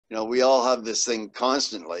You know, we all have this thing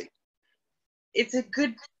constantly. It's a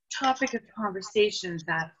good topic of conversation,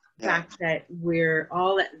 that fact that we're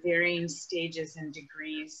all at varying stages and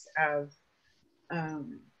degrees of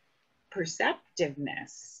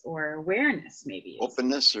perceptiveness or awareness, maybe.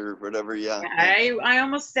 Openness or whatever, I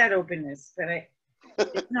almost said openness, but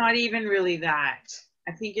it's not even really that.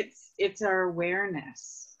 I think it's our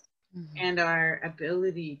awareness and our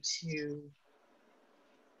ability to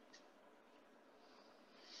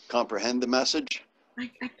comprehend the message.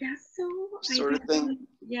 I guess so. Sort of thing.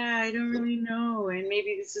 Yeah, I don't really know. And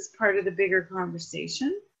maybe this is part of the bigger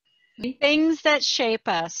conversation. Things that shape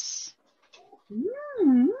us.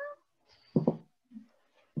 Mm.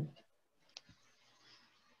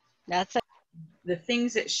 That's it. The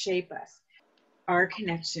things that shape us. Our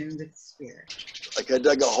connection with spirit. Like I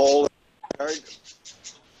dug a hole in the yard,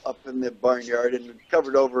 up in the barnyard, and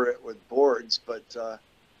covered over it with boards, but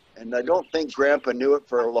and I don't think Grandpa knew it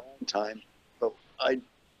for a long time, but I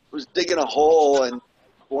was digging a hole and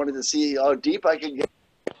wanted to see how deep I could get.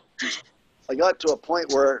 I got to a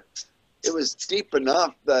point where it was deep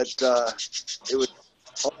enough that it was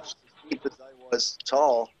almost as deep as I was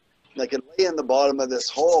tall. And I could lay in the bottom of this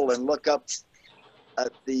hole and look up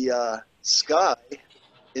at the sky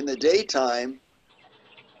in the daytime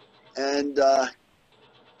and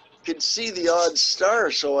could see the odd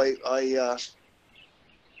star. So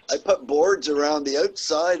I put boards around the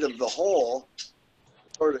outside of the hole to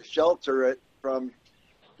sort of shelter it from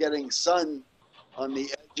getting sun on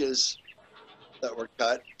the edges that were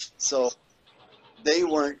cut. So they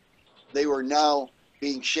were now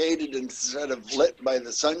being shaded instead of lit by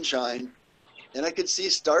the sunshine, and I could see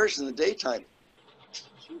stars in the daytime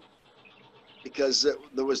because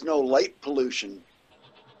there was no light pollution.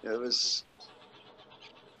 It was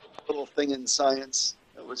a little thing in science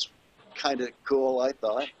that was kind of cool, I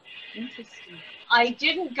thought. Interesting. I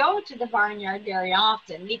didn't go to the barnyard very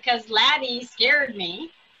often because Laddie scared me.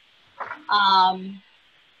 I'd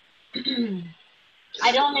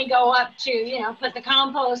only go up to, you know, put the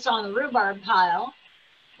compost on the rhubarb pile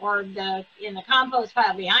or in the compost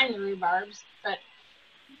pile behind the rhubarbs, but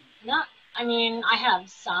not, I mean, I have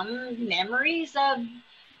some memories of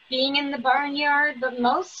being in the barnyard, but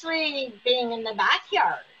mostly being in the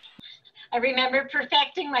backyard. I remember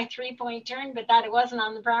perfecting my three-point turn, but that it wasn't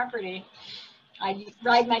on the property. I'd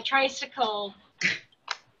ride my tricycle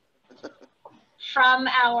from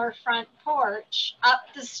our front porch up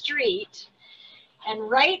the street, and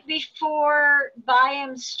right before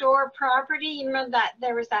Byam's store property, you remember that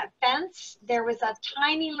there was that fence? There was a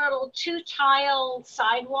tiny little 2-tile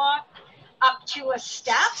sidewalk up to a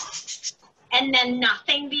step, and then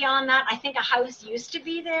nothing beyond that. I think a house used to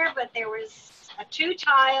be there, but there was a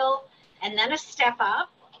 2-tile and then a step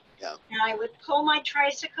up. Yeah. And I would pull my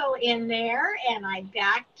tricycle in there and I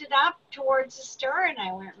backed it up towards the store and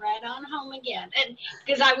I went right on home again. And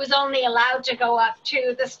because I was only allowed to go up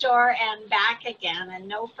to the store and back again and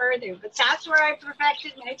no further. But that's where I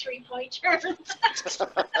perfected my three-point turn.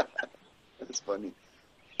 That's funny.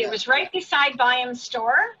 It was right beside Byam's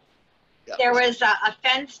store. Yeah. There was a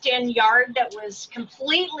fenced-in yard that was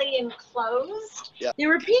completely enclosed. Yeah. There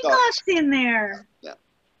were peacocks in there. Yeah.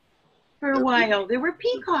 For a while. There were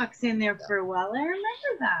peacocks in there for a while. I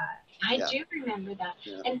remember that. I do remember that.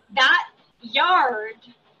 Yeah. And that yard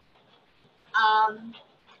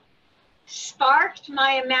sparked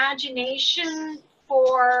my imagination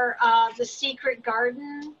for the Secret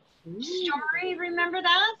Garden story. Remember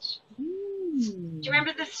that? Do you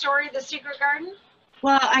remember the story of the Secret Garden?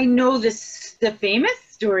 Well, I know the famous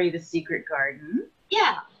story, The Secret Garden.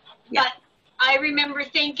 Yeah. Yeah. But I remember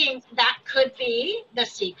thinking that could be the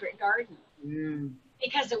secret garden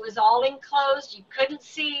because it was all enclosed. You couldn't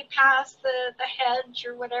see past the hedge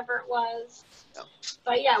or whatever it was. Yeah.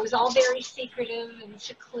 But yeah, it was all very secretive and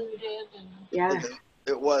secluded. And Yeah.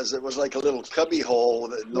 It was like a little cubby hole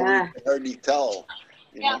that no one could hardly tell.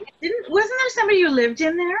 You know? Wasn't there somebody who lived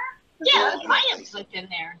in there? Yeah, Ryan lived in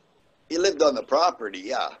there. He lived on the property,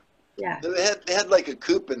 yeah. Yeah. They had like a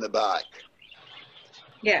coop in the back.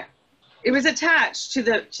 Yeah. It was attached to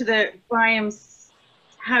the Byam's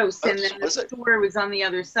house, and then the store was on the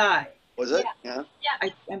other side. Was it? Yeah.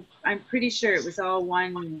 I'm pretty sure it was all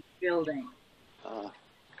one building.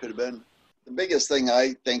 Could have been. The biggest thing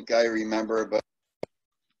I think I remember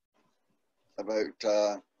about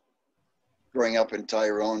growing up in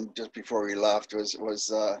Tyrone just before we left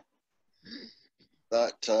was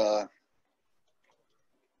that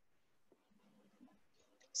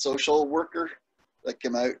social worker that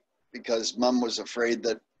came out because Mom was afraid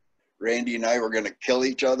that Randy and I were going to kill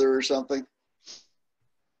each other or something.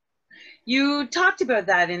 You talked about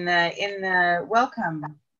that in the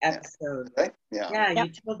welcome episode. Okay. Yeah. Yeah, Yep.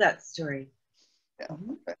 you told that story. Yeah.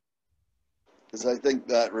 Mhm. Because I think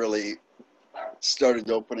that really started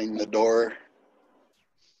opening the door.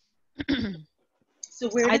 So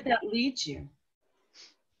where did that lead you?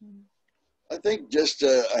 I think just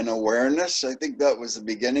an awareness. I think that was the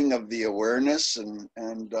beginning of the awareness, and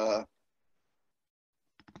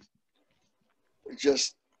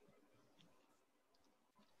just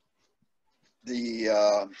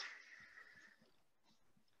the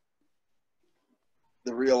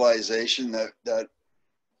realization that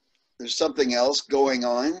there's something else going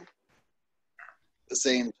on at the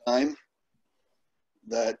same time,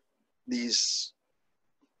 that these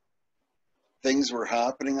things were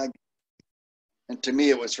happening. And to me,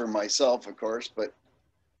 it was for myself, of course, but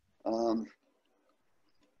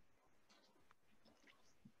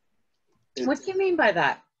What do you mean by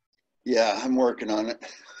that? yeah, I'm working on it.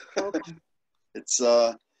 Okay. It's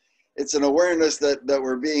an awareness that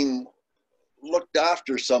we're being looked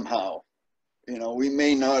after somehow. You know, we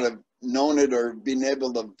may not have known it or been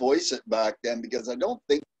able to voice it back then, because I don't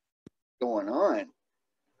think it's going on.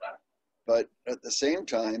 But at the same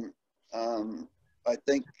time, I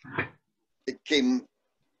think it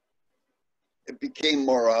became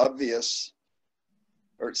more obvious,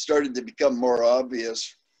 or it started to become more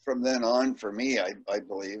obvious from then on for me, I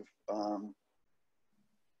believe. And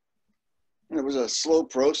it was a slow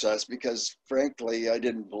process, because frankly, I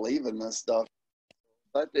didn't believe in this stuff.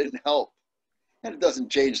 That didn't help. And it doesn't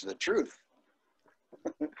change the truth.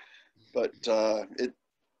 But it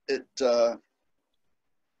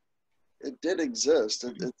did exist.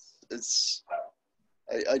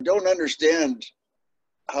 I don't understand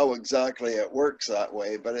how exactly it works that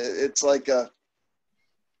way, but it's like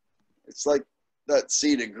that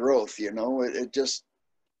seed of growth, you know. It just,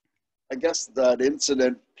 I guess that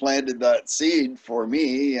incident planted that seed for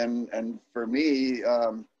me, and for me,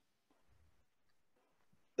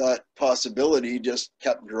 that possibility just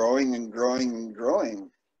kept growing and growing and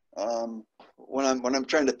growing. When I'm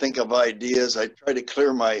trying to think of ideas, I try to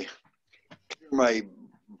clear my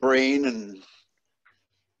brain and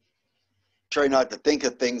try not to think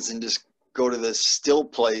of things, and just go to this still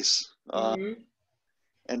place. Mhm.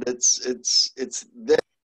 And it's that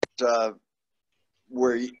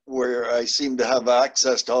where I seem to have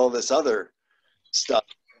access to all this other stuff.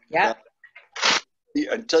 Yeah.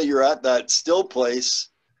 Until you're at that still place,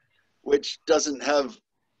 which doesn't have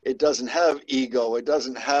ego, it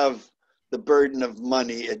doesn't have the burden of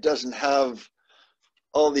money, it doesn't have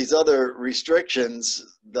all these other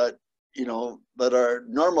restrictions that, you know, that our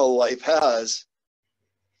normal life has.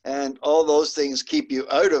 And all those things keep you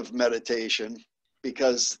out of meditation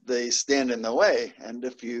because they stand in the way. And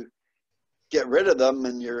if you get rid of them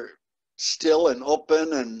and you're still and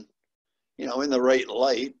open and, you know, in the right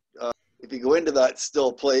light, if you go into that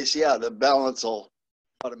still place, yeah, the balance will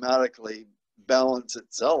automatically balance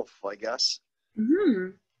itself, I guess.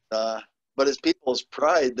 Mhm. But it's people's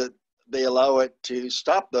pride that they allow it to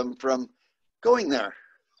stop them from going there.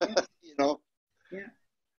 You know, Yeah.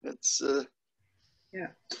 it's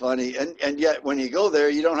Yeah. funny, and yet when you go there,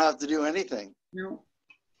 you don't have to do anything. No.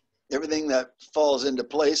 Everything that falls into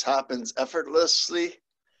place happens effortlessly,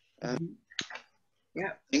 and Mhm.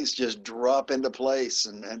 Yeah. things just drop into place,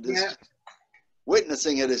 and Yeah.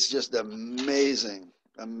 witnessing it is just amazing.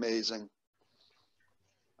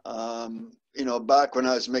 You know, back when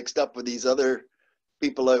I was mixed up with these other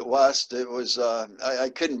people out west, it was I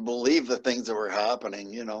couldn't believe the things that were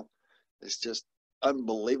happening. You know, it's just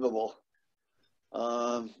unbelievable.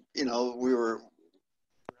 You know, we were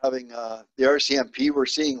having the RCMP were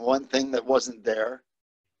seeing one thing that wasn't there.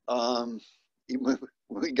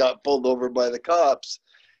 We got pulled over by the cops.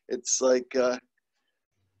 It's like it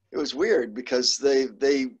was weird, because they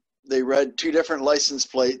read two different license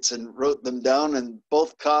plates and wrote them down, and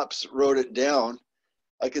both cops wrote it down.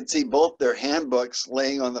 I could see both their handbooks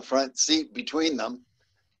laying on the front seat between them,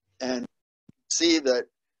 and see that,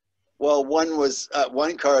 well, one was at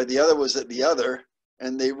one car, the other was at the other,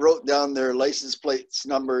 and they wrote down their license plates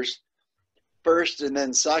numbers first and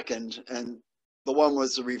then second, and the one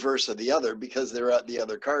was the reverse of the other because they were at the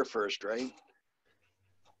other car first, right?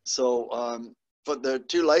 So, but the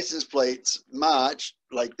two license plates matched,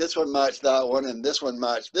 like this one matched that one and this one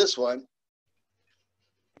matched this one.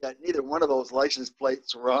 Yet neither one of those license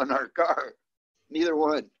plates were on our car, neither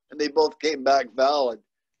one, and they both came back valid,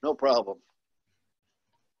 no problem.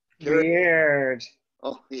 Weird.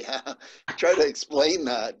 Oh yeah, try to explain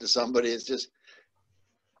that to somebody. It's just,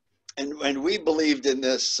 and we believed in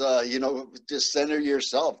this, you know, just center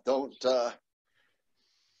yourself. Don't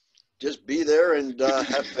just be there and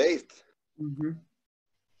have faith. Mhm.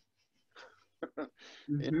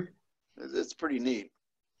 Mhm. It's pretty neat.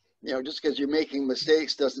 You know, just because you're making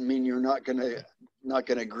mistakes doesn't mean you're not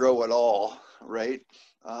gonna grow at all, right?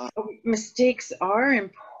 Mistakes are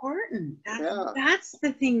important. Yeah. That's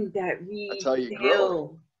the thing that we That's how you fail.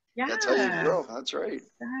 grow. Yeah, That's how you grow. That's right.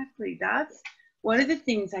 exactly. That's one of the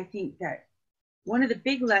things I think that one of the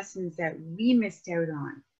big lessons that we missed out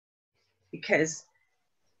on, because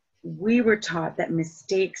we were taught that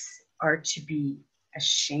mistakes are to be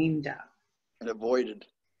ashamed of, And avoided.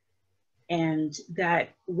 and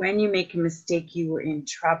that when you make a mistake, you were in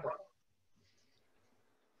trouble.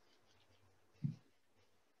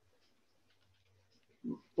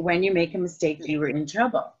 When you make a mistake, you were in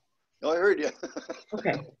trouble. Oh, I heard you.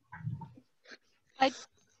 Okay. I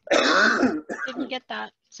didn't get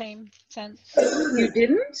that same sense. You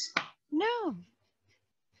didn't? No.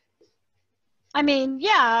 I mean,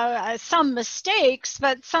 yeah, some mistakes,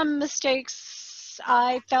 but some mistakes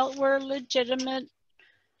I felt were legitimate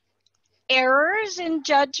errors in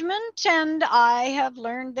judgment, and I have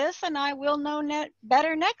learned this, and I will know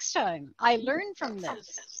better next time. I learned from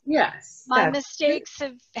this. Yes. My that's mistakes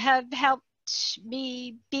have helped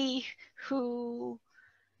me be who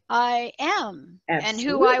I am and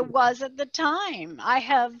who I Absolutely. was at the time. I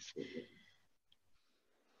have,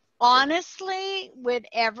 honestly, with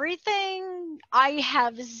everything, I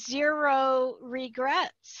have zero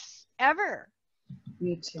regrets ever.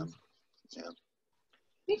 Me too. Yeah.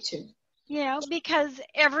 Me too. You know, because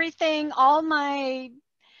everything, all my,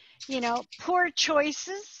 poor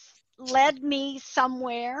choices led me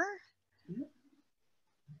somewhere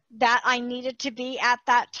that I needed to be at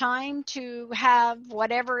that time to have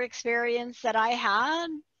whatever experience that I had.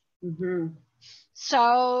 Mm-hmm.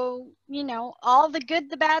 So, all the good,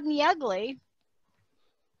 the bad, and the ugly,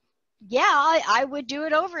 yeah, I would do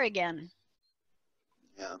it over again.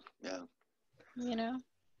 Yeah. Yeah.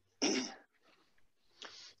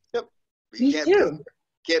 Yep. Me too.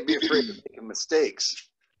 Can't be afraid of making mistakes.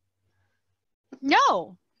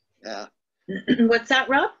 No. Yeah. What's that,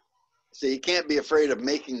 Rob? So you can't be afraid of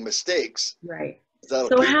making mistakes. Right. That'll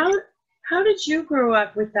So keep how did you grow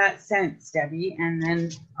up with that sense, Debbie? And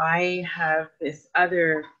then I have this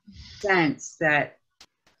other sense that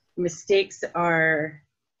mistakes are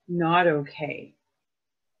not okay.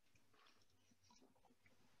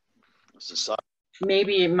 society.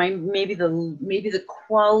 Maybe the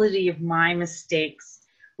quality of my mistakes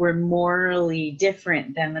were morally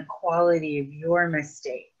different than the quality of your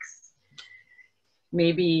mistakes.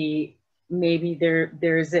 Maybe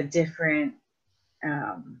there's a different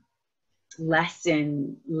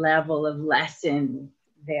level of lesson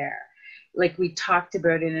there. Like we talked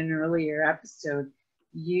about in an earlier episode,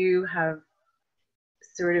 you have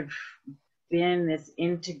sort of been this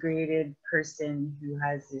integrated person who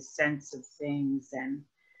has this sense of things, and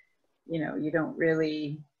you don't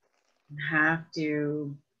really have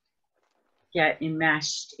to get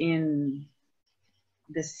enmeshed in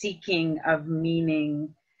the seeking of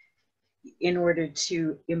meaning in order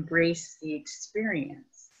to embrace the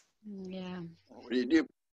experience. Yeah. What do you do?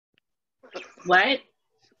 What?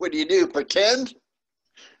 What do you do? Pretend?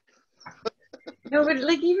 No, but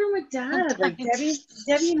like even with Dad, like Sometimes.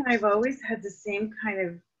 Debbie and I have always had the same kind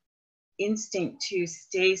of instinct to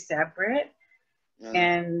stay separate. Yeah.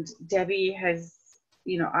 And Debbie has,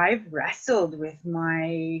 I've wrestled with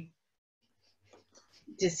my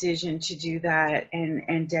decision to do that,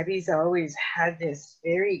 and Debbie's always had this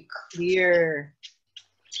very clear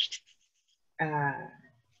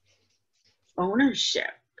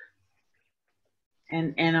ownership,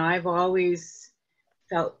 and I've always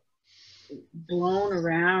felt blown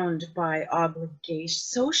around by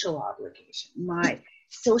social obligation, my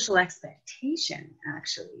social expectation,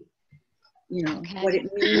 actually, Okay. what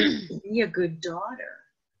it means to be a good daughter.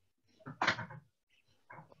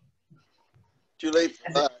 Too late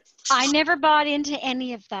for that. I never bought into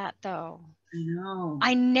any of that, though. I know.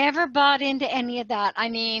 I never bought into any of that. I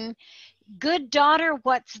mean, good daughter,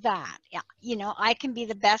 what's that? Yeah, I can be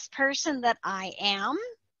the best person that I am.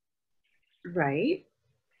 Right.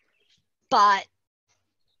 But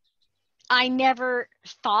I never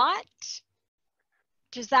thought,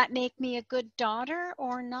 does that make me a good daughter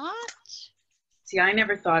or not? See, I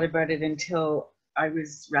never thought about it until I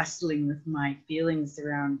was wrestling with my feelings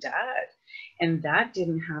around Dad. And that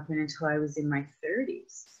didn't happen until I was in my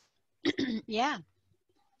 30s. Yeah.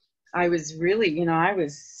 I was really, I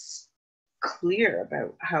was clear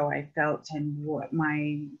about how I felt and what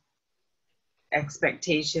my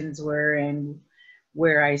expectations were and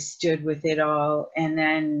where I stood with it all. And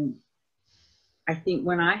then I think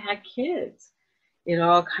when I had kids, it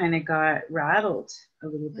all kind of got rattled a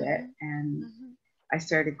little bit. And I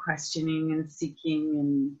started questioning and seeking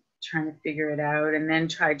and trying to figure it out, and then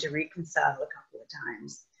tried to reconcile a couple of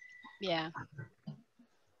times. Yeah.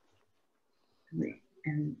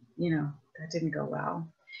 And, you know, that didn't go well.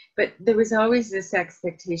 But there was always this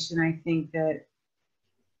expectation, I think, that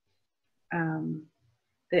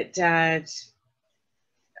that Dad,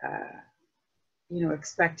 you know,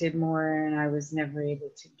 expected more, and I was never able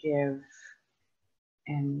to give.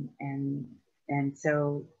 And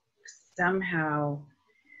so somehow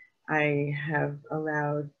I have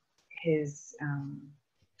allowed his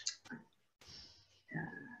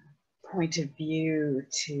point of view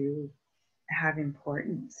to have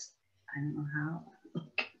importance. I don't know how.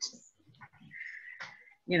 Just,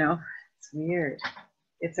 you know, it's weird.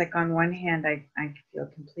 It's like on one hand, I feel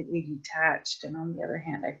completely detached, and on the other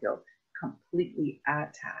hand, I feel completely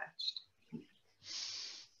attached.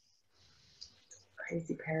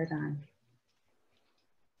 Crazy paradigm.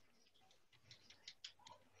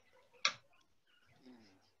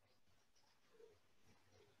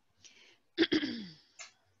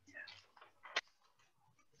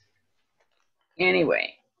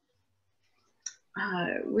 Anyway,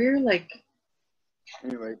 we're like,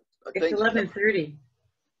 Anyway, I it's think 11:30.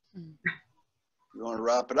 you want to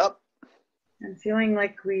wrap it up. I'm feeling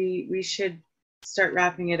like we should start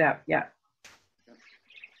wrapping it up. Yeah.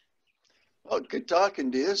 Well, good talking,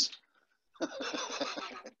 dears.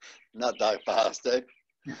 Not that fast, eh?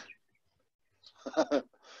 Yeah. I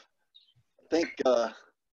think I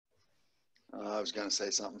was going to say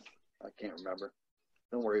something. I can't remember.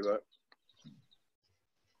 Don't worry about it.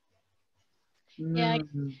 Yeah.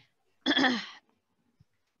 Mm-hmm.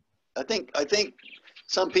 I think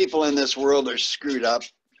some people in this world are screwed up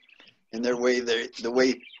in their way, the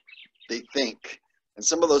way they think. And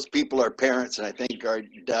some of those people are parents, and I think our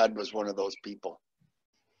dad was one of those people.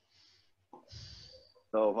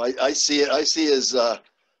 So I see his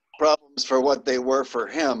problems for what they were for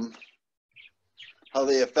him. How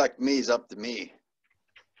they affect me is up to me.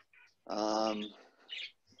 And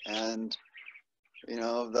you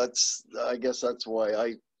know, I guess that's why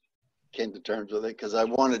I came to terms with it, because I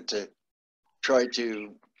wanted to try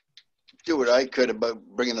to do what I could about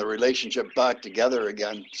bringing the relationship back together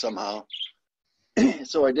again somehow.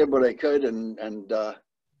 So I did what I could, and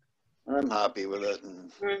I'm happy with it.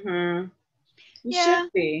 And, Mm-hmm. You Yeah.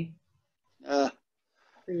 should be. uh,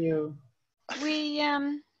 For you.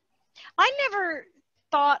 I never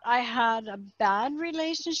thought I had a bad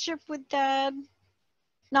relationship with Dad.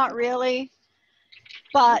 Not really.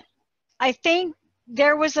 But I think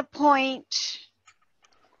there was a point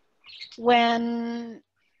when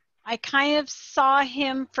I kind of saw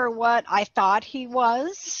him for what I thought he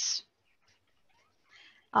was.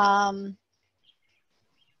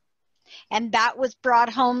 And that was brought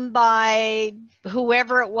home by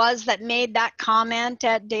whoever it was that made that comment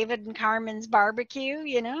at David and Carmen's barbecue.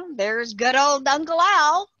 You know, there's good old Uncle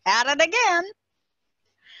Al at it again.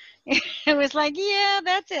 It was like, yeah,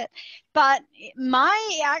 that's it. But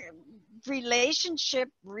my relationship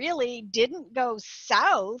really didn't go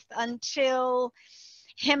south until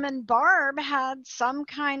him and Barb had some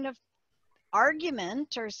kind of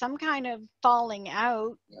argument or some kind of falling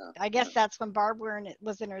out. yeah, I guess that's when Barb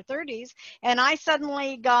was in her 30s, and I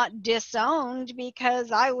suddenly got disowned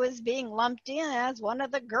because I was being lumped in as one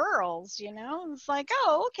of the girls, you know. It's like,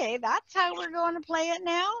 oh, okay, that's how we're going to play it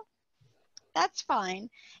now. That's fine.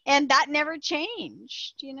 And that never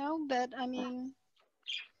changed, you know. But I mean,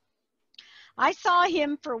 I saw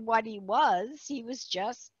him for what he was. He was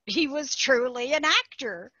truly an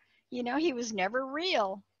actor. You know, he was never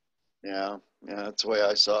real. yeah, that's the way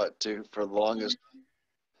I saw it too for the longest.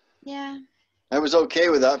 Yeah. I was okay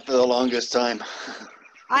with that for the longest time.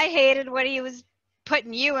 I hated what he was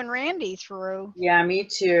putting you and Randy through. Yeah, me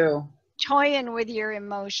too. Toying with your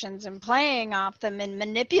emotions and playing off them and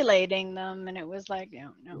manipulating them. And it was like,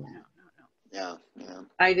 no. Yeah.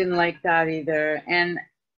 I didn't like that either. And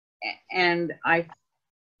I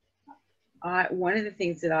one of the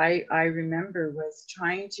things that I remember was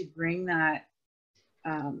trying to bring that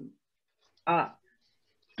up,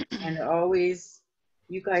 and always,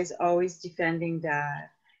 you guys always defending Dad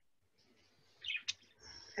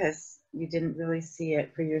because you didn't really see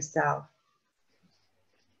it for yourself.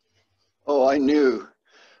 Oh, I knew.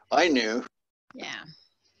 Yeah.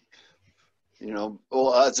 You know,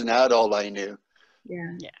 well, as an adult, I knew.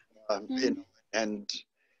 Yeah. You know, and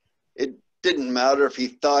it didn't matter if he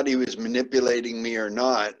thought he was manipulating me or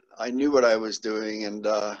not. I knew what I was doing, and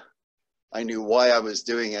I knew why I was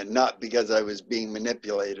doing it, not because I was being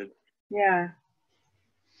manipulated. Yeah.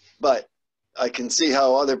 But I can see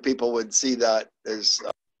how other people would see that as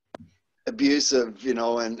abusive, you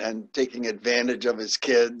know, and taking advantage of his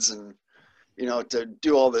kids, and, you know, to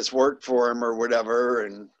do all this work for him or whatever.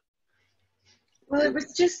 And well, it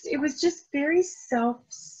was just very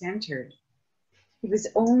self-centered. He was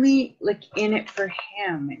only like in it for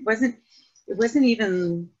him. It wasn't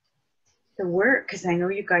even the work, because I know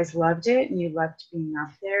you guys loved it and you loved being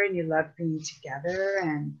up there and you loved being together,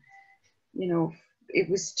 and you know, it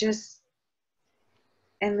was just,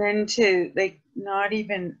 and then to like not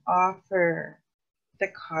even offer the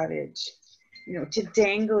cottage, you know, to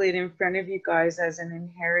dangle it in front of you guys as an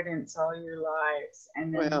inheritance all your lives,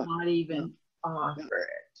 and then not even offer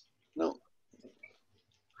it. No.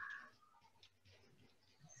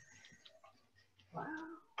 Wow.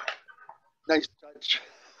 Nice touch.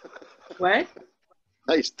 What?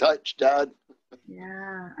 Nice touch, Dad.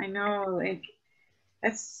 Yeah, I know. Like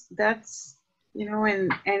that's you know,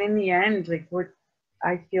 and in the end, like what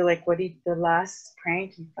I feel like the last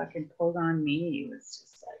prank he fucking pulled on me was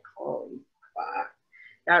just like, holy fuck.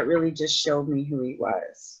 That really just showed me who he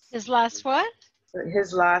was. His last what?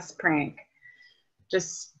 His last prank.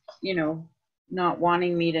 Just, you know, not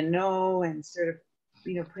wanting me to know, and sort of,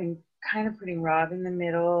 you know, putting Rob in the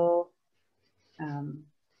middle.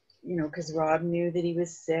 You know, because Rob knew that he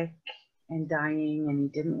was sick and dying, and he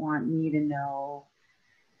didn't want me to know.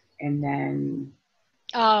 And then,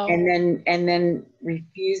 and then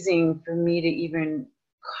refusing for me to even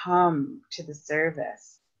come to the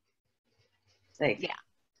service. Like,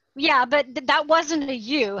 yeah, but that wasn't a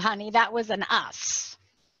you, honey. That was an us,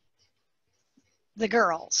 the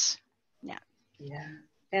girls. Yeah.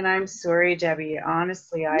 And I'm sorry, Debbie.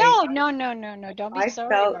 Honestly, No. Don't be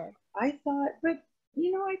sorry. I thought, but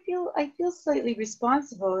you know, I feel slightly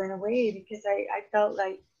responsible in a way, because I felt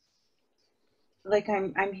like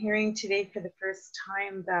I'm hearing today for the first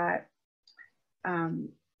time that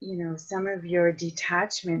you know, some of your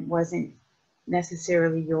detachment wasn't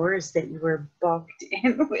necessarily yours, that you were boxed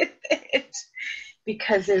in with it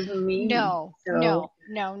because of me. No.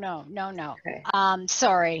 Okay.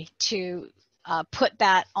 Sorry to put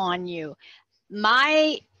that on you.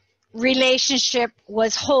 My relationship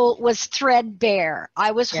was threadbare.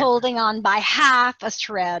 I was holding on by half a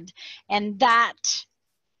thread, and that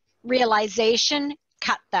realization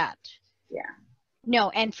cut that. Yeah. No,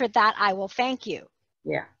 and for that I will thank you.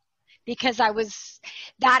 Yeah. Because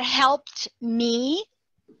that helped me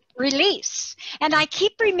release. And I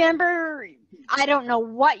keep remember, I don't know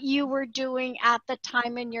what you were doing at the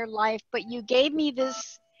time in your life, but you gave me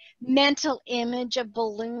this mental image of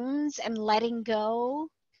balloons and letting go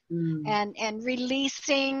and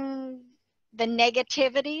releasing the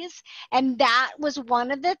negativities. And that was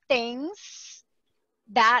one of the things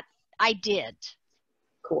that I did.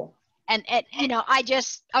 Cool. And you know,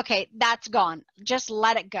 okay, that's gone. Just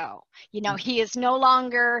let it go. You know, he is no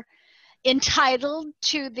longer entitled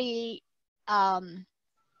to the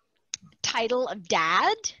title of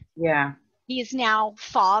dad. Yeah. He is now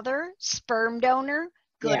father, sperm donor,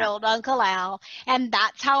 good old Uncle Al. And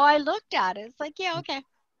that's how I looked at it. It's like, yeah, okay.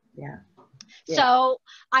 Yeah. So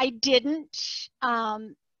I didn't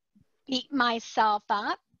beat myself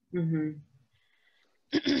up.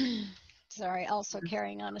 Sorry, also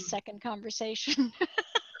carrying on a second conversation.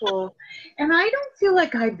 Cool. And I don't feel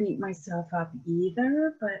like I beat myself up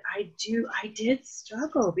either, but I did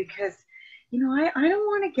struggle, because, you know, I don't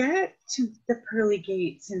want to get to the pearly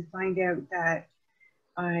gates and find out that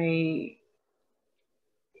I,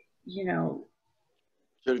 you know,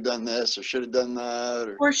 should have done this or should have done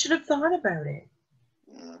that, or should have thought about it.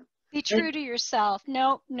 Yeah. Be true to yourself.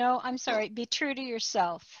 No, I'm sorry. Be true to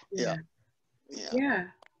yourself. Yeah.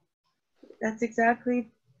 That's exactly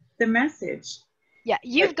the message. Yeah,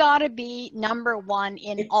 you've got to be number one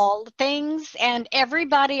in all things, and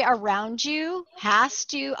everybody around you has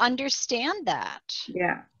to understand that.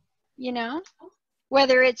 Yeah. You know,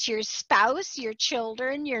 whether it's your spouse, your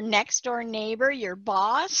children, your next door neighbor, your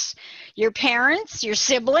boss, your parents, your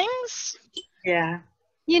siblings. Yeah.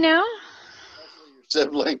 You know? Your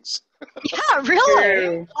siblings. Yeah, really.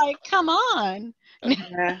 True. Like, come on.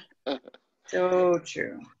 Yeah. So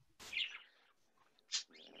true.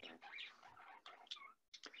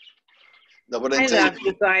 No, but I love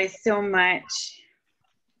you guys so much.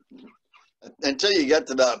 Until you get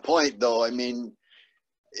to that point, though, I mean,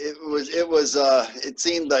 it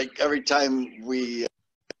seemed like every time we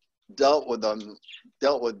dealt with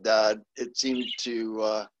Dad, it seemed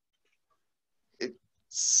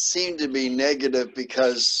to be negative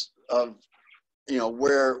because of, you know,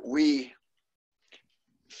 where we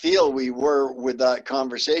feel we were with that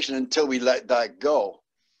conversation until we let that go.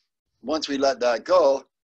 Once we let that go,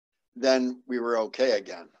 then we were okay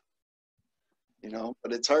again, you know,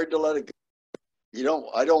 but it's hard to let it go.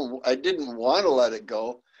 I didn't want to let it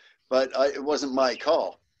go, but it wasn't my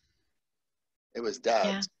call. It was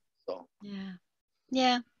Dad's. So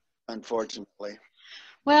Yeah. unfortunately.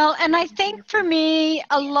 Well, and I think for me,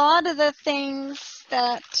 a lot of the things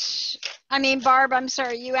that, I mean, Barb, I'm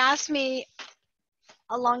sorry, you asked me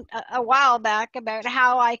a while back about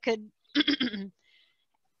how I could,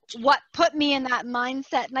 what put me in that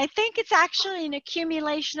mindset. And I think it's actually an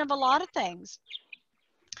accumulation of a lot of things.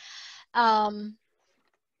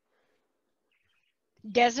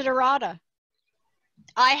 Desiderata.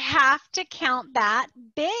 I have to count that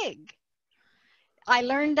big. I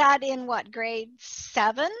learned that in what, grade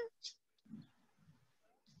 7?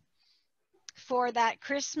 For that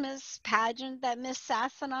Christmas pageant that Miss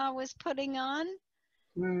Sasana was putting on.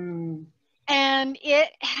 And it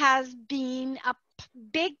has been a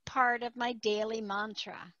big part of my daily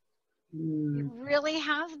mantra. It really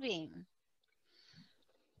has been.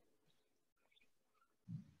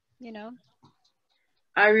 You know?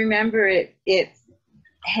 I remember it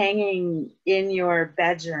hanging in your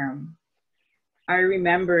bedroom. I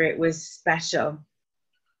remember it was special.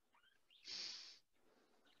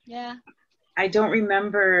 Yeah. I don't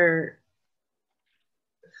remember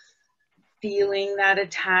feeling that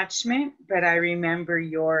attachment, but I remember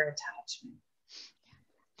your attachment.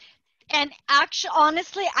 And actually,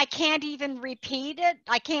 honestly, I can't even repeat it.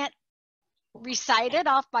 I can't recite it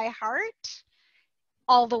off by heart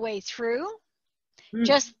all the way through.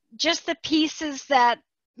 Just the pieces that,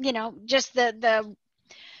 you know, just the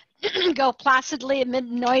go placidly amid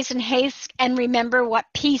noise and haste and remember what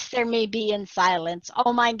peace there may be in silence.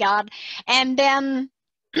 Oh my God. And then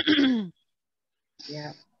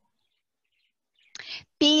Yeah.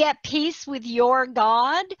 Be at peace with your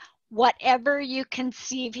God, whatever you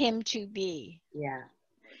conceive him to be. Yeah.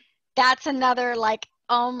 That's another, like,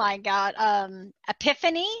 oh my God,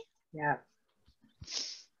 epiphany. Yeah.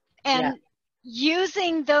 And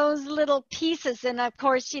using those little pieces, and of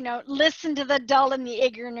course, you know, listen to the dull and the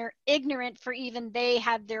ignorant, for even they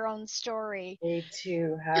have their own story. They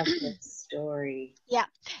too have their story. Yeah.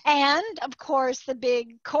 And of course, the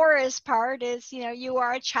big chorus part is, you know, you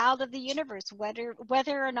are a child of the universe, whether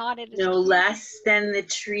or not it is no less than the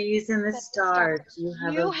trees and the stars. You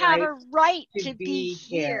have a right to be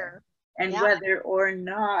here. And whether or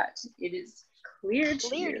not it is clear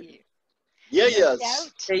to you. Yeah, no yes.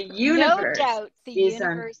 doubt, The universe no doubt the is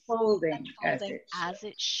universe unfolding as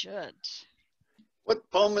it should.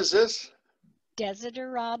 What poem is this?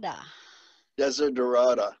 Desiderata.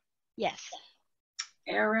 Desiderata. Yes.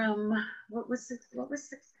 Aram, what was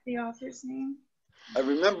the author's name? I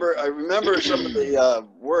remember some of the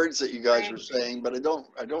words that you guys were saying, but I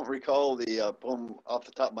don't recall the poem off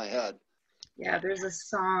the top of my head. Yeah, there's a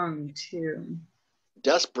song too.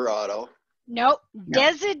 Desperado. Nope.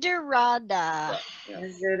 Desiderata.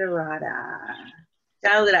 Desiderata.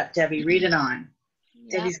 Dial it up, Debbie. Read it on.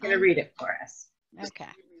 Debbie's going to read it for us. Okay.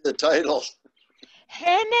 The title.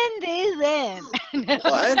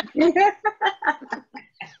 What?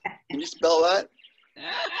 Can you spell that?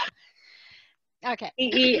 Okay.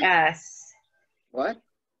 D-E-S. What?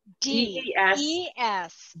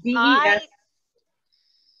 D-E-S.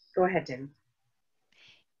 Go ahead, Tim.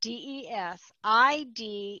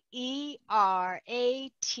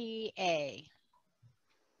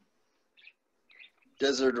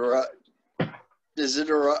 Desiderata.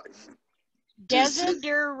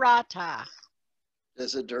 Desiderata.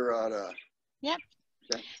 Desiderata. Yep.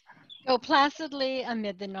 Okay. Go placidly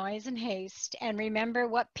amid the noise and haste, and remember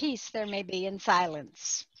what peace there may be in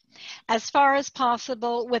silence. As far as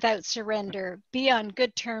possible, without surrender, be on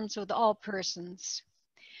good terms with all persons.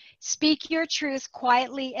 Speak your truth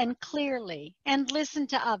quietly and clearly, and listen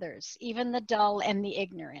to others, even the dull and the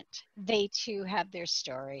ignorant. They too have their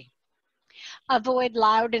story. Avoid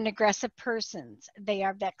loud and aggressive persons. They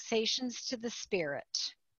are vexations to the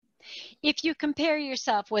spirit. If you compare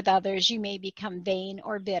yourself with others, you may become vain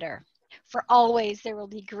or bitter, for always there will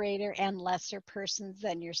be greater and lesser persons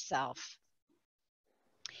than yourself.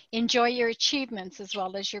 Enjoy your achievements as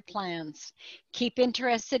well as your plans. Keep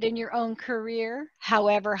interested in your own career,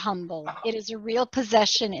 however humble. It is a real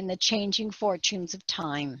possession in the changing fortunes of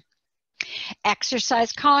time.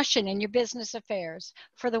 Exercise caution in your business affairs,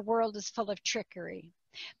 for the world is full of trickery.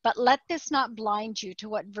 But let this not blind you to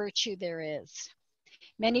what virtue there is.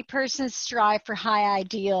 Many persons strive for high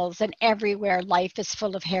ideals, and everywhere life is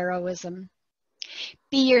full of heroism.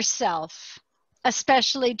 Be yourself.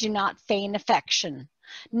 Especially do not feign affection.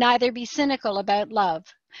 Neither be cynical about love,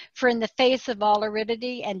 for in the face of all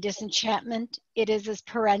aridity and disenchantment, it is as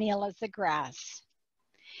perennial as the grass.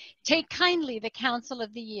 Take kindly the counsel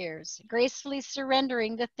of the years, gracefully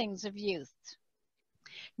surrendering the things of youth.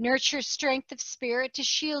 Nurture strength of spirit to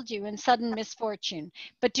shield you in sudden misfortune,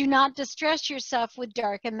 but do not distress yourself with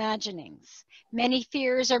dark imaginings. Many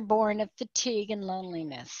fears are born of fatigue and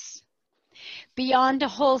loneliness. Beyond a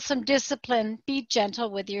wholesome discipline, be gentle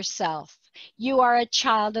with yourself. You are a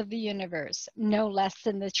child of the universe, no less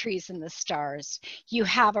than the trees and the stars. You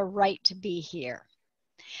have a right to be here.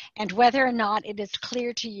 And whether or not it is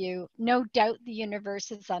clear to you, no doubt the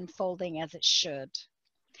universe is unfolding as it should.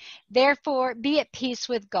 Therefore, be at peace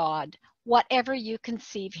with God, whatever you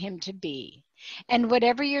conceive him to be. And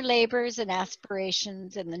whatever your labors and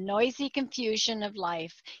aspirations in the noisy confusion of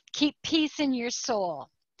life, keep peace in your soul.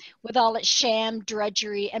 With all its sham,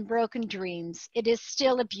 drudgery, and broken dreams, it is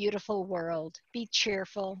still a beautiful world. Be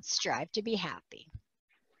cheerful, strive to be happy.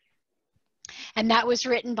 And that was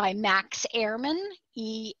written by Max Ehrmann,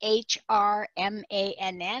 E-H-R-M-A-N-N,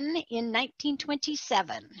 in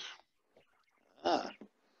 1927. Ah,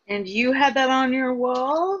 And you had that on your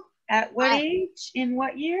wall at what age? In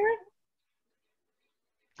what year?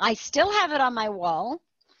 I still have it on my wall.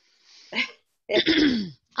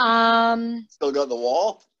 still got the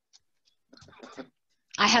wall?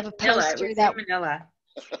 I have a Manila. It poster was that, in Manila.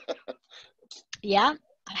 yeah,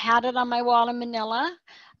 I had it on my wall in Manila.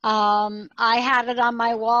 I had it on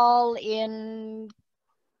my wall in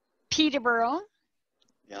Peterborough.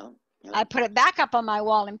 Yeah. I put it back up on my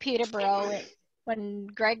wall in Peterborough when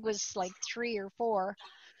Greg was like 3 or 4.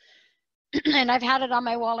 And I've had it on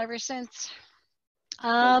my wall ever since.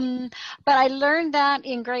 But I learned that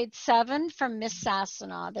in grade 7 from Miss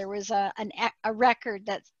Sassonaw. There was a record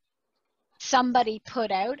that somebody put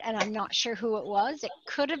out, and I'm not sure who it was. It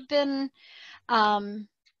could have been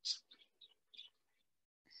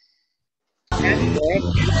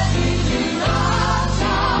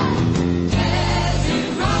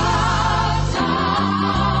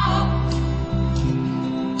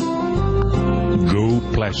Go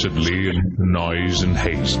placidly in noise and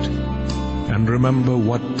haste, and remember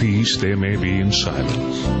what peace there may be in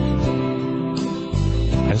silence.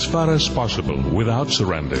 As far as possible, without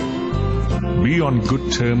surrender, be on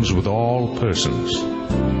good terms with all persons.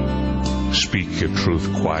 Speak your truth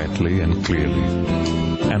quietly and clearly,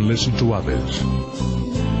 and listen to others.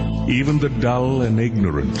 Even the dull and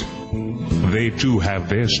ignorant, they too have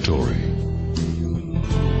their story.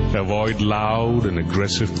 Avoid loud and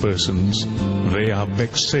aggressive persons. They are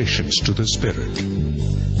vexations to the spirit.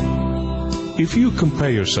 If you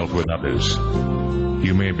compare yourself with others,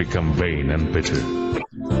 you may become vain and bitter.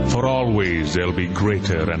 For always there'll be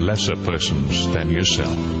greater and lesser persons than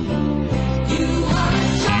yourself. You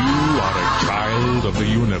are a child of the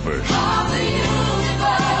universe,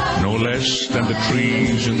 no less than the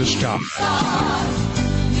trees and the stars.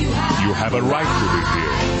 You have a right to be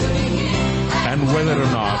here. And whether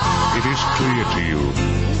or not it is clear to you,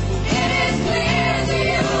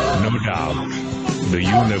 no doubt the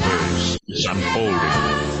universe is unfolding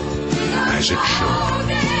as it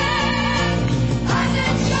should.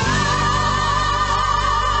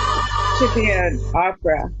 Should be an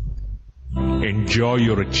opera. Enjoy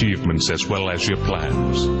your achievements as well as your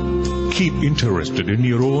plans. Keep interested in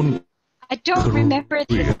your own. I don't remember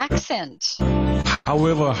the accent.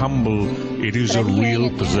 However humble, it is a real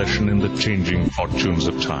possession in the changing fortunes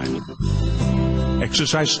of time.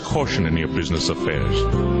 Exercise caution in your business affairs,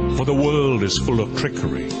 for the world is full of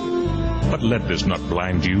trickery. But let this not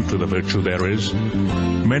blind you to the virtue there is.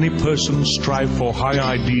 Many persons strive for high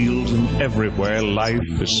ideals, and everywhere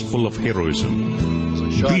life is full of heroism.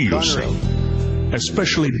 Be yourself,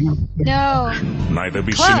 especially No. neither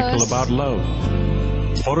be Close. cynical about love.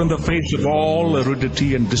 For in the face of all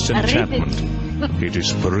aridity and disenchantment, it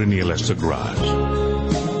is perennial as the grass.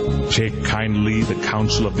 Take kindly the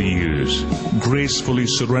counsel of the years, gracefully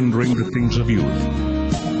surrendering the things of youth.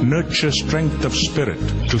 Nurture strength of spirit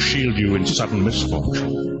to shield you in sudden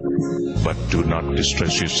misfortune. But do not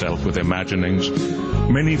distress yourself with imaginings.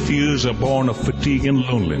 Many fears are born of fatigue and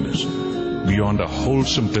loneliness. Beyond a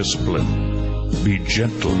wholesome discipline, be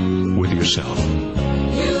gentle with yourself.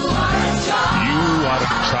 You are a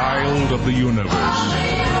child of the universe,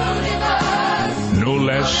 no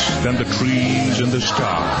less than the trees and the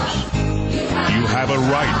stars. You have a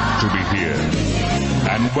right to be here,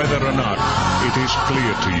 and whether or not it is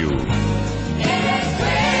clear to you,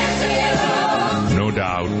 no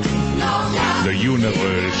doubt the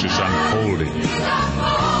universe is unfolding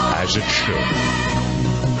as it should.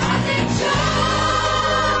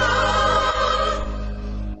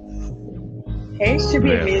 Okay, should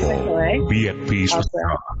be a musical, eh? Be at peace with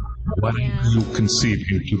God, whatever you conceive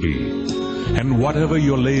him to be. And whatever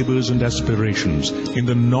your labors and aspirations, in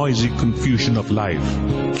the noisy confusion of life,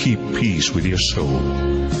 keep peace with your soul.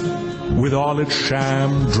 With all its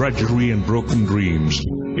sham, drudgery, and broken dreams,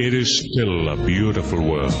 it is still a beautiful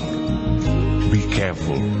world. Be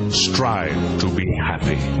careful. Strive to be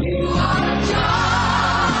happy. You are a child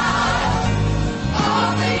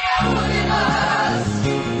of the universe.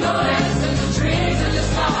 No less than the trees and the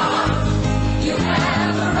stars. You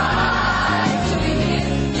have a right to be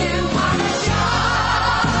here. You are a child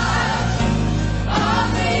of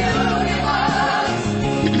the universe.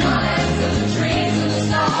 No less than the trees and the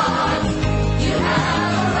stars. You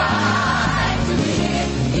have a right to be here.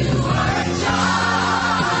 You are a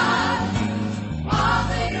child of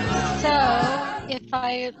the universe. So if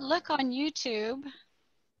I look on YouTube,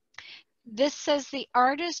 this says the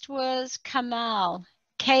artist was Kamal,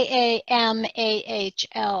 K-A-M-A-H-L.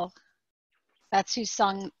 That's who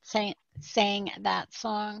sang that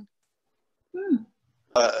song.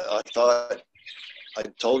 I thought I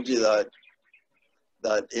told you that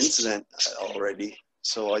incident already,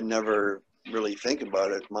 so I never really think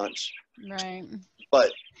about it much. Right.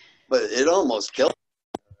 But it almost killed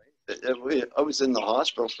me. I was in the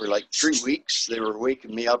hospital for like 3 weeks. They were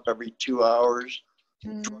waking me up every 2 hours.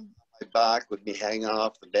 Mm. My back would be hanging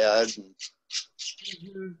off the bed, and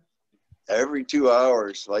every 2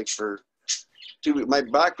 hours, like for 2 weeks. My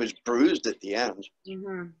back was bruised at the end.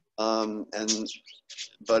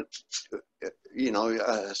 But you know,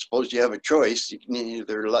 I suppose you have a choice. You can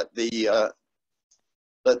either let the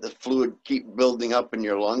fluid keep building up in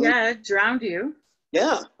your lungs. Yeah, it drowned you.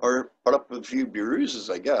 Yeah, or put up a few bruises,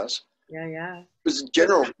 I guess. Yeah. It was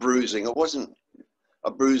general bruising. It wasn't a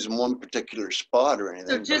bruise in one particular spot or anything.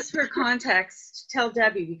 So just for context, tell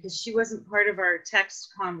Debbie, because she wasn't part of our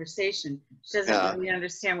text conversation. She doesn't really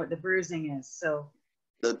understand what the bruising is. So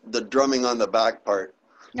the drumming on the back part.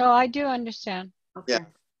 No, I do understand. okay.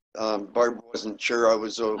 Yeah. Barb wasn't sure I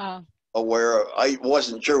was Oh. aware of. I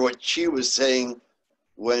wasn't sure what she was saying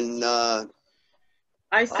when.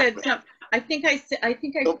 I said some. I think I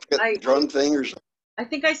Don't forget the drum thing or something. I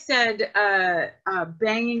think I said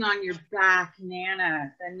banging on your back,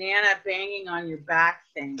 Nana. The Nana banging on your back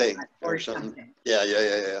thing or something.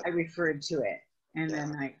 Yeah. I referred to it, and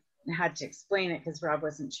then I had to explain it because Rob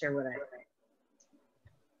wasn't sure what I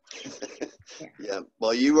said. Yeah.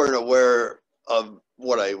 Well, you weren't aware of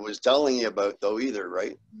what I was telling you about, though, either,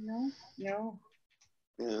 right? No.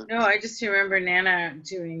 Yeah. No, I just remember Nana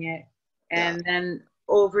doing it, and then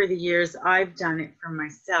over the years, I've done it for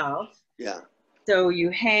myself. Yeah. So you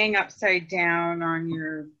hang upside down on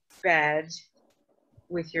your bed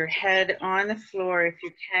with your head on the floor if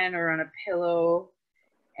you can, or on a pillow,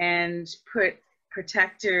 and put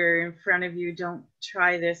protector in front of you. Don't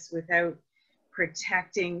try this without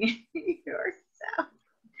protecting yourself.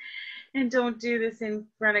 And don't do this in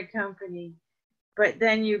front of company. But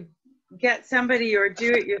then you get somebody or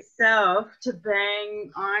do it yourself to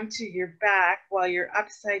bang onto your back while you're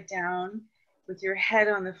upside down with your head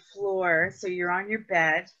on the floor. So you're on your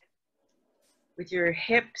bed with your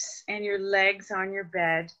hips and your legs on your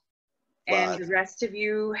bed, and the rest of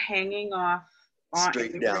you hanging off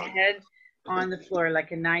with your head on the floor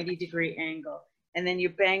like a 90-degree angle. And then you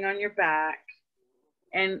bang on your back.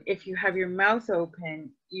 And if you have your mouth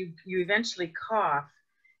open, you eventually cough.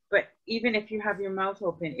 But even if you have your mouth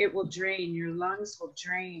open, it will drain. Your lungs will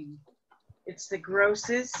drain. It's the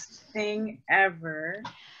grossest thing ever.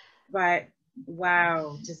 But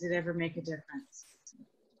wow, does it ever make a difference?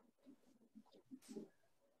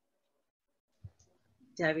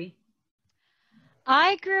 Debbie?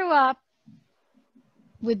 I grew up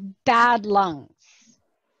with bad lungs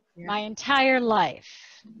my entire life.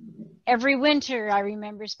 Every winter, I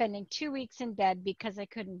remember spending 2 weeks in bed because I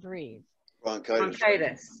couldn't breathe.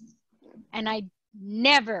 Bronchitis. And I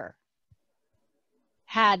never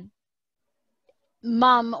had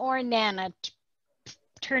Mom or Nana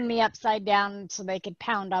turn me upside down so they could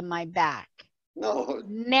pound on my back. No.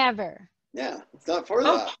 Never. Yeah, it's not for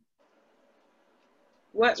that.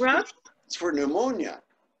 What, Rob? It's for pneumonia.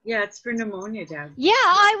 Yeah, it's for pneumonia, Dad. Yeah,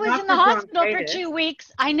 I was Not in the for hospital bronchitis. for 2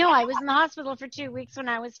 weeks. I know, I was in the hospital for 2 weeks when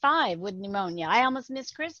I was 5 with pneumonia. I almost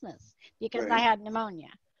missed Christmas because I had pneumonia.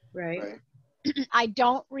 Right. I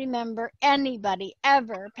don't remember anybody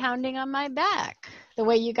ever pounding on my back the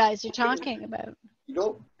way you guys are talking about.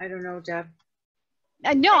 Nope. I don't know, Deb.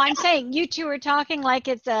 No, I'm saying you two are talking like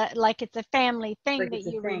it's a family thing Like that it's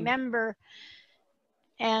a you thing. remember,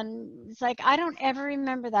 and it's like I don't ever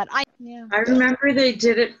remember that. I remember they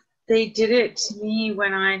did it. They did it to me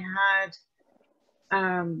when I had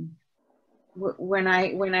when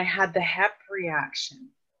I had the hep reaction.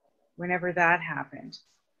 Whenever that happened,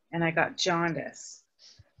 and I got jaundice.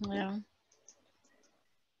 Yeah.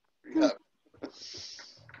 Yeah.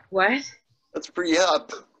 What? That's pretty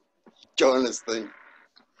up. Jonas thing.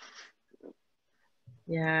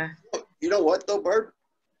 Yeah. You know what though, Barb?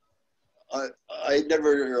 I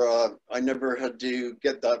never had to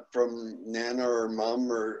get that from Nana or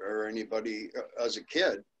Mom or anybody as a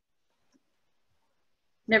kid.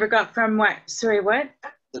 Never got from what? Sorry, what?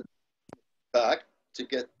 Back to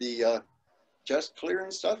get the chest clear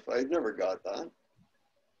and stuff. I never got that.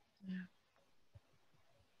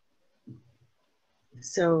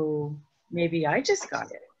 So maybe I just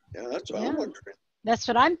got it. Yeah, that's what Yeah. I'm wondering. That's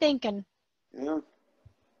what I'm thinking. Yeah,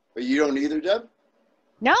 but you don't either, Deb.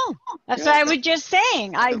 No, that's Yeah. what I was just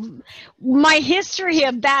saying. My history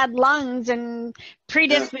of bad lungs and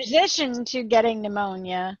predisposition to getting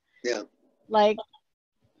pneumonia. Yeah. Like,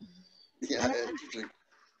 Yeah, interesting.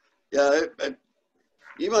 Yeah,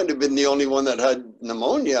 you might have been the only one that had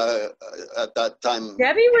pneumonia at that time.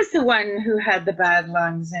 Debbie was the one who had the bad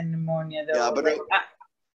lungs and pneumonia, though. Yeah, but Like,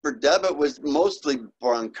 for Deb, it was mostly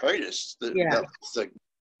bronchitis. That was the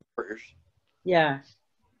first. yeah.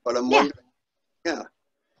 But I'm Yeah. wondering, yeah,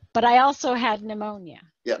 but I also had pneumonia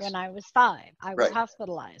yes, when I was 5. I was Right.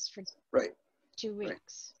 hospitalized for right. 2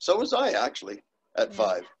 weeks. So was I actually at Yeah.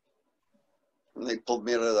 5. And they pulled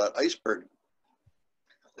me out of that iceberg.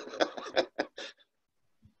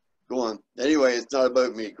 Go on. Anyway, it's not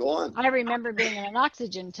about me. Go on. I remember being in an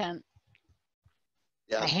oxygen tent.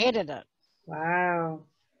 Yeah, I hated it. Wow.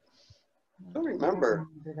 I don't remember. I don't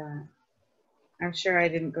remember that. I'm sure I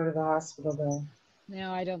didn't go to the hospital, though.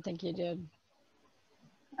 No, I don't think you did.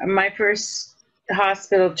 My first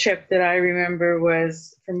hospital trip that I remember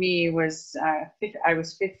was, for me, was I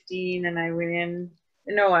was 15 and I went in,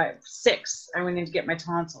 no, 6. I went in to get my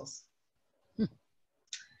tonsils.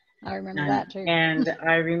 I remember that too. And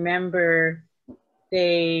I remember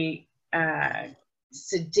they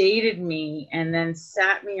sedated me and then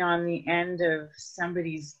sat me on the end of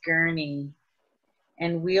somebody's gurney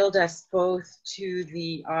and wheeled us both to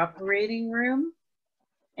the operating room.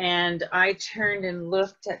 And I turned and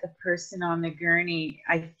looked at the person on the gurney.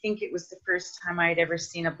 I think it was the first time I'd ever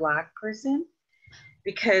seen a Black person,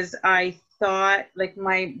 because I thought, like,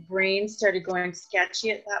 my brain started going sketchy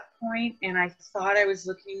at that point, and I thought I was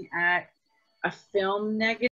looking at a film negative.